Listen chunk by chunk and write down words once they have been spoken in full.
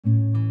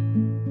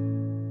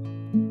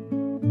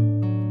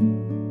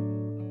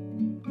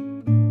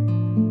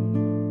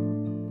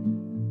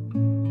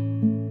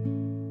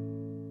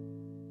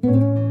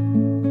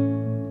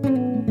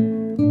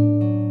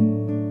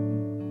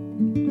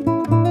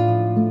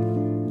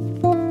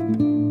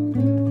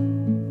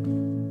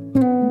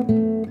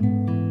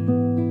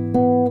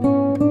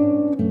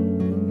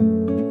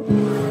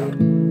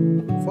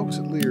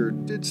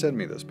send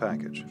me this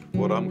package.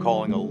 What I'm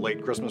calling a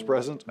late Christmas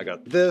present. I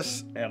got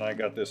this, and I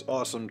got this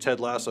awesome Ted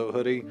Lasso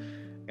hoodie,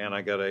 and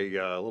I got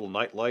a little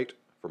night light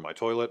for my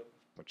toilet,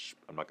 which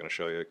I'm not going to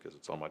show you because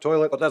it's on my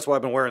toilet, but that's why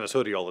I've been wearing this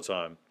hoodie all the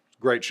time.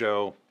 Great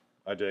show.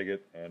 I dig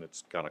it, and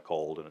it's kind of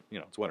cold, and you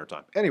know, it's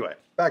wintertime. Anyway,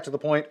 back to the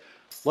point.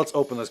 Let's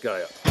open this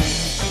guy up.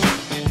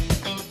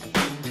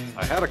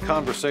 I had a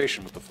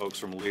conversation with the folks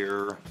from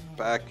Lír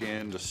back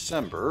in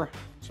December,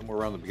 somewhere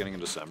around the beginning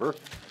of December.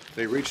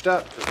 They reached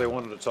out because they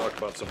wanted to talk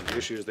about some of the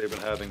issues they've been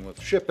having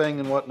with shipping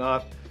and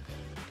whatnot.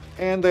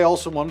 And they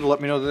also wanted to let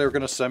me know that they were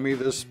going to send me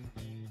this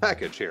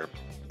package here.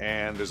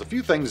 And there's a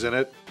few things in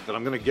it that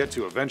I'm going to get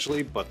to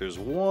eventually, but there's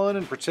one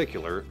in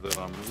particular that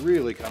I'm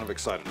really kind of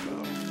excited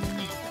about.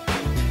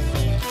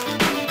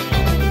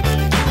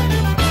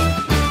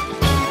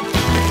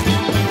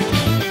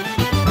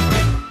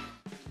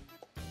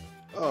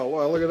 Oh,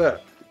 wow, look at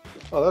that.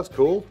 Oh, that's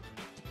cool.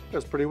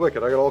 That's pretty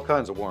wicked. I got all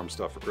kinds of warm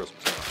stuff for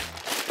Christmas now.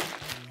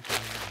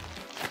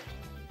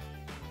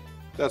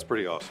 That's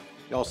pretty awesome.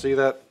 Y'all see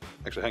that?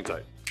 Actually, hang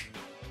tight.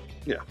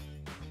 Yeah.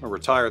 I'm gonna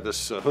retire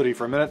this hoodie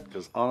for a minute,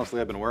 because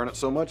honestly, I've been wearing it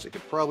so much, it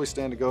could probably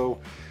stand to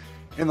go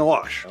in the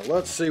wash. Now,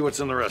 let's see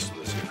what's in the rest of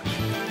this here.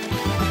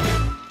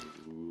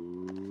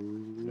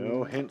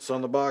 No hints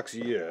on the box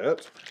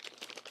yet.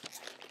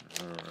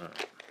 All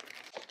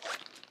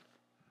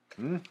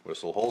right.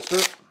 Whistle holster.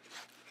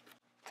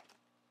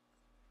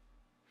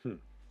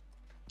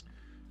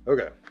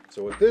 Okay,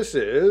 so what this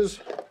is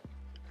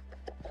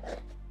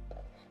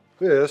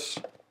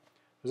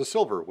a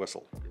silver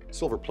whistle.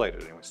 Silver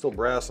plated anyway, still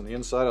brass on the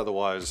inside,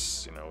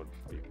 otherwise, you know,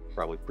 it'd be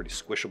probably pretty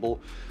squishable.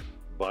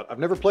 But I've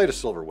never played a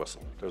silver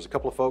whistle. There's a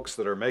couple of folks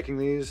that are making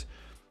these.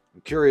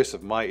 I'm curious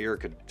if my ear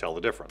could tell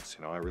the difference.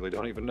 You know, I really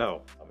don't even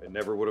know. It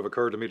never would have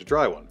occurred to me to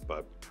try one,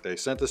 but they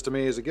sent this to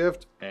me as a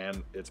gift,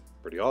 and it's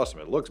pretty awesome.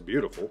 It looks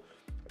beautiful.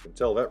 I can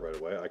tell that right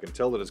away. I can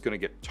tell that it's going to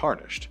get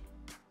tarnished,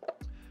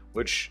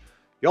 which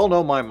y'all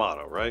know my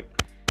motto, right?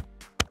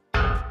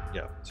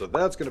 Yeah, so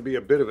that's going to be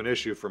a bit of an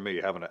issue for me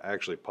having to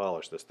actually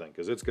polish this thing,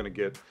 because it's going to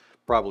get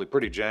probably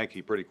pretty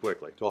janky pretty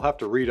quickly. So I'll have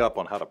to read up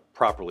on how to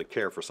properly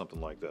care for something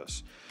like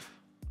this.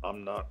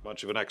 I'm not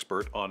much of an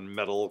expert on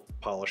metal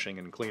polishing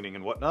and cleaning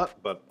and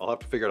whatnot, but I'll have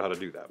to figure out how to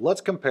do that.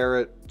 Let's compare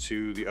it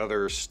to the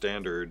other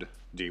standard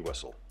D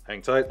whistle.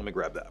 Hang tight, let me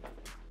grab that.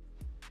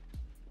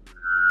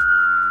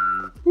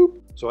 Boop.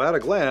 So at a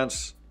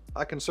glance,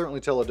 I can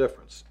certainly tell a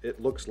difference.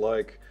 It looks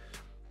like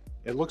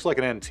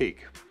an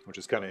antique, which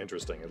is kind of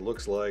interesting. It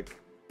looks like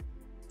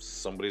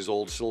somebody's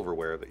old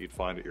silverware that you'd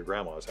find at your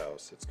grandma's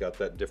house. It's got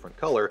that different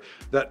color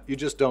that you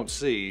just don't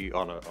see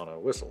on a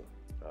whistle.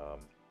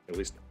 At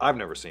least I've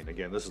never seen.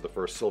 Again, this is the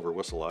first silver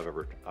whistle I've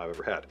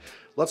ever had.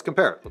 Let's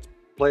compare it. Let's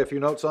play a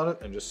few notes on it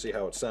and just see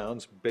how it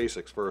sounds.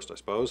 Basics first, I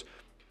suppose.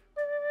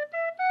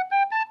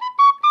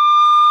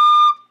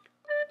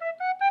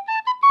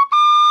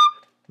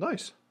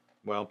 Nice.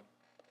 Well,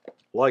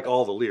 like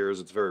all the Lírs,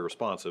 it's very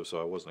responsive,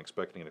 so I wasn't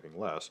expecting anything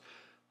less.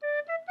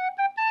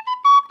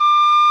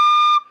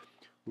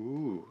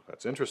 Ooh,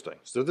 that's interesting.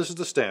 So this is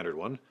the standard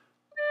one.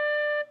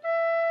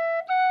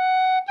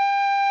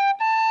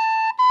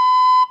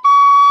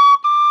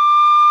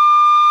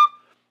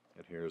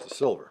 And here's the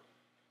silver.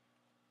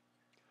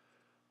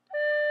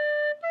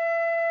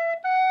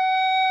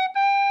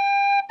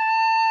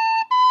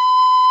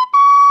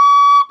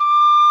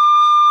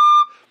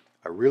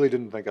 I really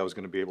didn't think I was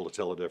going to be able to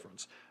tell a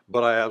difference,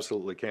 but I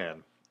absolutely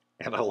can.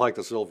 And I like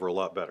the silver a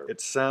lot better. It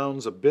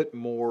sounds a bit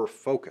more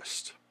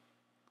focused,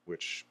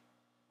 which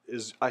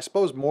is, I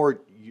suppose,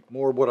 more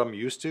what I'm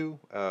used to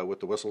with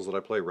the whistles that I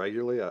play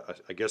regularly.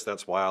 I guess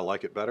that's why I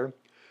like it better.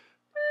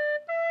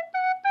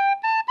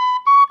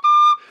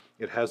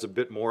 It has a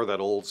bit more of that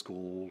old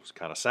school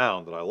kind of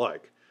sound that I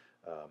like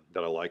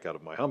out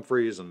of my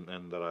Humphreys, and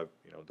that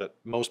that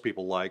most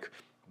people like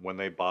when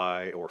they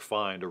buy or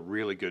find a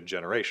really good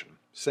generation.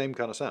 Same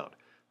kind of sound.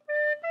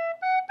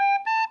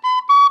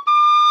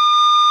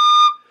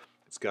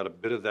 It's got a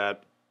bit of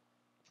that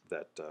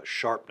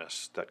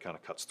sharpness that kind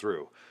of cuts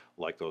through,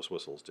 like those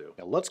whistles do.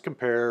 Now let's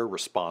compare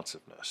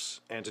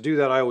responsiveness. And to do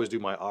that, I always do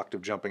my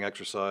octave jumping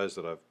exercise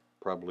that I've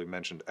probably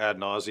mentioned ad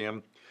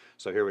nauseum.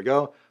 So here we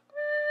go.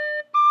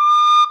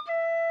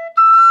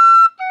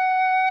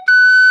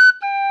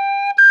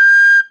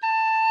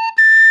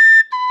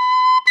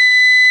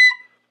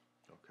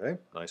 Okay,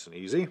 nice and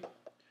easy.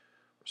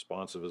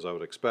 Responsive as I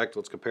would expect.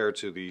 Let's compare it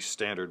to the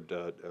standard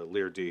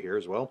Lír D here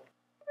as well.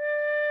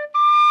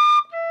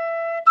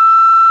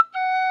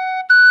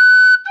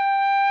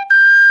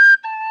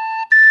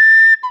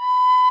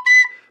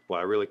 Well,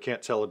 I really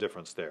can't tell a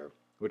difference there,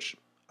 which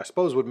I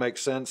suppose would make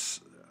sense.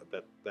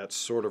 That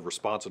sort of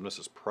responsiveness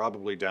is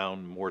probably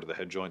down more to the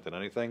head joint than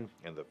anything,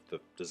 and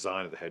the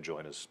design of the head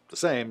joint is the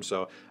same,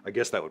 so I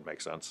guess that would make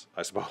sense,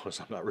 I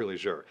suppose. I'm not really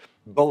sure.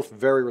 Both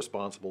very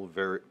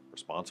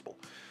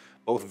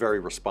both very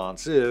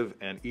responsive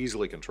and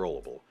easily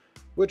controllable,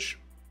 which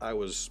I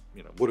would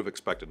have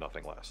expected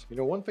nothing less. You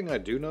know, one thing I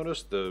do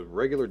notice, the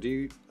regular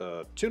D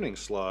tuning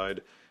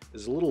slide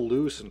is a little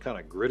loose and kind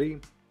of gritty.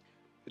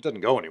 it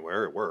doesn't go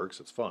anywhere, it works,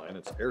 it's fine,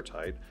 it's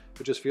airtight.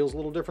 It just feels a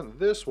little different.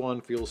 This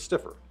one feels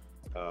stiffer,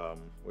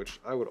 which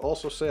I would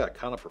also say I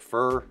kind of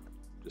prefer.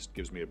 Just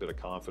gives me a bit of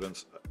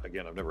confidence.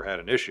 Again, I've never had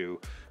an issue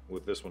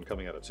with this one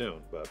coming out of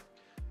tune, but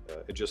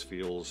it just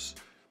feels,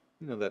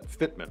 you know, that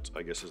fitment,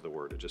 I guess is the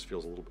word. It just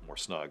feels a little bit more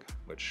snug,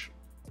 which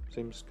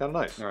seems kind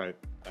of nice. All right,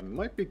 I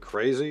might be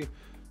crazy,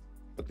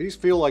 but these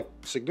feel like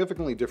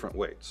significantly different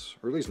weights,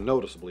 or at least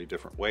noticeably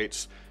different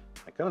weights.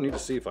 I kind of need to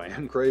see if I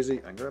am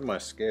crazy. I grab my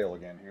scale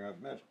again here.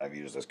 I've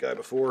used this guy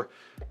before.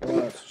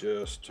 That's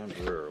just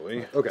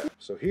temporarily. Okay,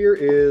 so here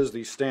is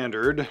the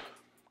standard,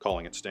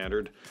 calling it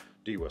standard,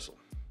 D whistle.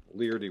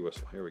 Lír D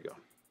whistle. Here we go.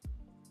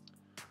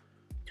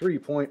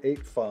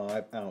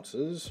 3.85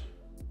 ounces.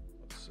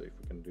 Let's see if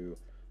we can do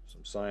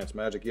some science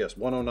magic. Yes,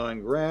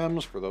 109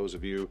 grams for those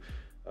of you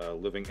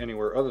living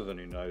anywhere other than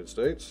the United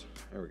States.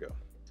 There we go.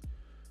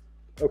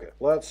 Okay,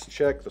 let's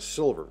check the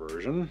silver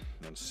version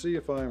and see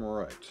if I'm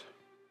right.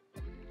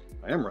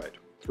 I am right.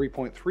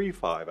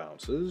 3.35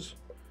 ounces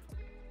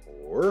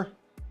or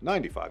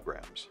 95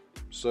 grams.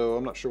 So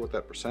I'm not sure what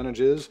that percentage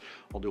is.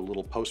 I'll do a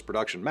little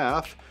post-production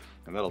math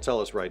and that'll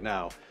tell us right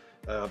now.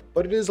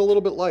 But it is a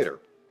little bit lighter,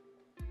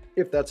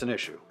 if that's an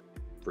issue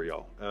for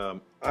y'all.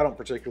 I don't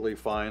particularly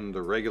find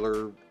the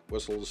regular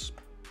whistle's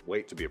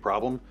weight to be a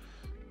problem,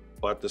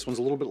 but this one's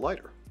a little bit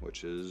lighter,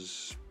 which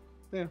is,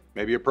 yeah,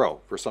 maybe a pro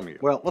for some of you.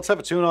 Well, let's have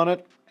a tune on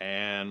it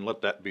and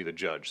let that be the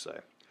judge, say.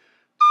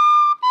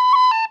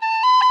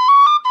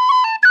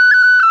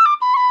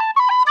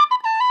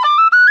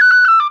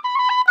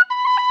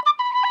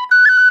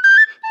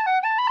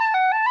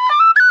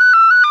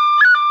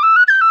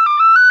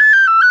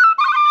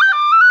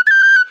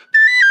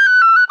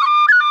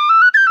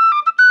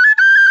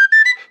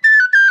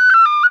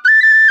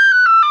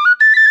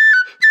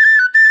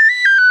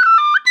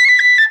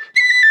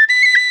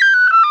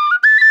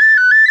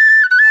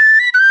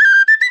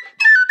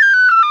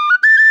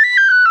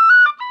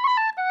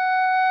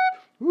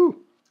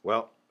 Woo.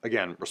 Well,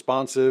 again,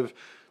 responsive,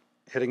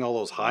 hitting all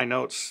those high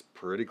notes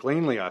pretty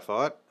cleanly, I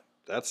thought.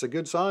 That's a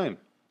good sign.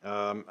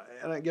 And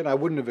again, I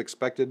wouldn't have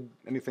expected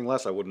anything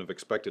less. I wouldn't have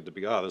expected to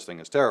be, this thing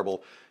is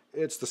terrible.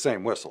 It's the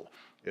same whistle.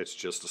 It's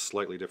just a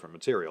slightly different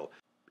material.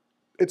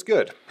 It's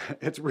good.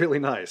 It's really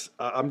nice.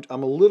 I'm a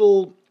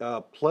little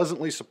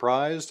pleasantly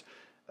surprised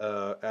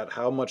at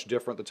how much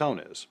different the tone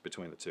is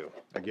between the two.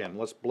 Again,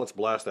 let's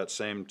blast that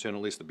same tune,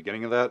 at least the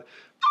beginning of that.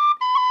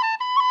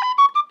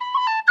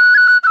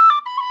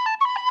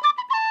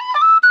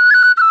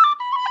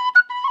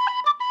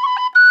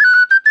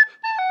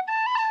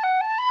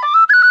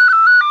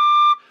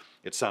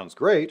 It sounds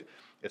great.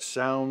 It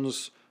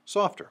sounds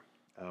softer.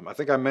 I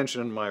think I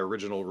mentioned in my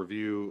original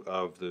review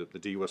of the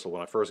D whistle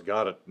when I first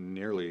got it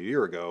nearly a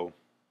year ago,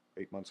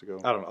 8 months ago.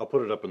 I don't know. I'll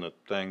put it up in the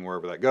thing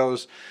wherever that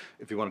goes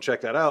if you want to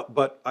check that out.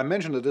 But I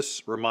mentioned that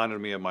this reminded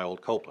me of my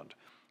old Copeland,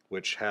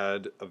 which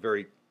had a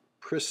very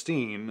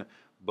pristine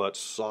but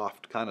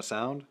soft kind of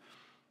sound.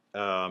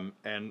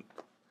 And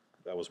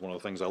that was one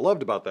of the things I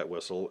loved about that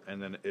whistle.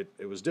 And then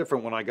it was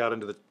different when I got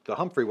into the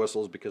Humphrey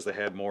whistles because they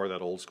had more of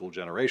that old school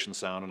generation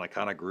sound, and I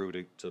kind of grew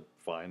to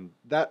find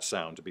that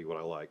sound to be what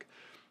I like.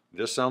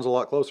 This sounds a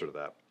lot closer to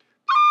that.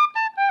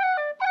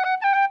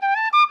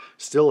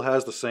 Still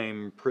has the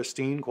same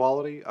pristine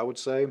quality, I would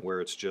say,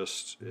 where it's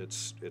just,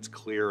 it's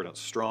clear and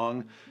it's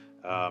strong.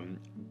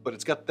 But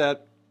it's got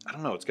that, I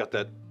don't know, it's got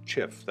that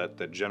chiff,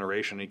 that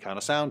generation-y kind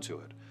of sound to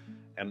it.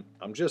 And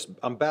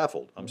I'm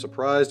baffled. I'm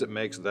surprised it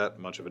makes that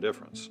much of a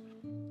difference.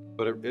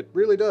 But it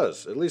really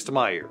does, at least to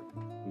my ear.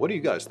 What do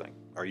you guys think?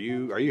 Are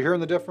you hearing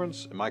the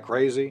difference? Am I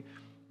crazy?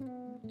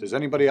 Does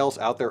anybody else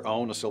out there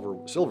own a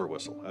silver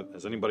whistle?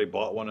 Has anybody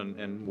bought one,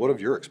 and what have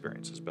your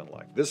experiences been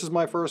like? This is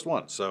my first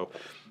one, so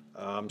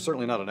I'm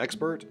certainly not an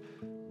expert,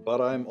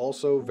 but I'm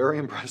also very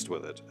impressed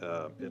with it.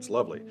 It's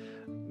lovely.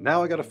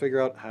 Now I got to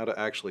figure out how to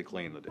actually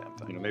clean the damn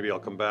thing. You know, maybe I'll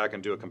come back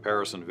and do a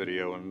comparison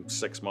video in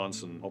 6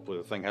 months, and hopefully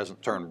the thing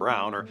hasn't turned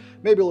brown, or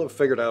maybe I'll have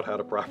figured out how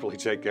to properly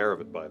take care of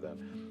it by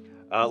then.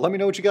 Let me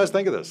know what you guys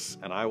think of this,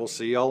 and I will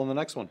see y'all in the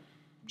next one.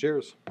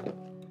 Cheers.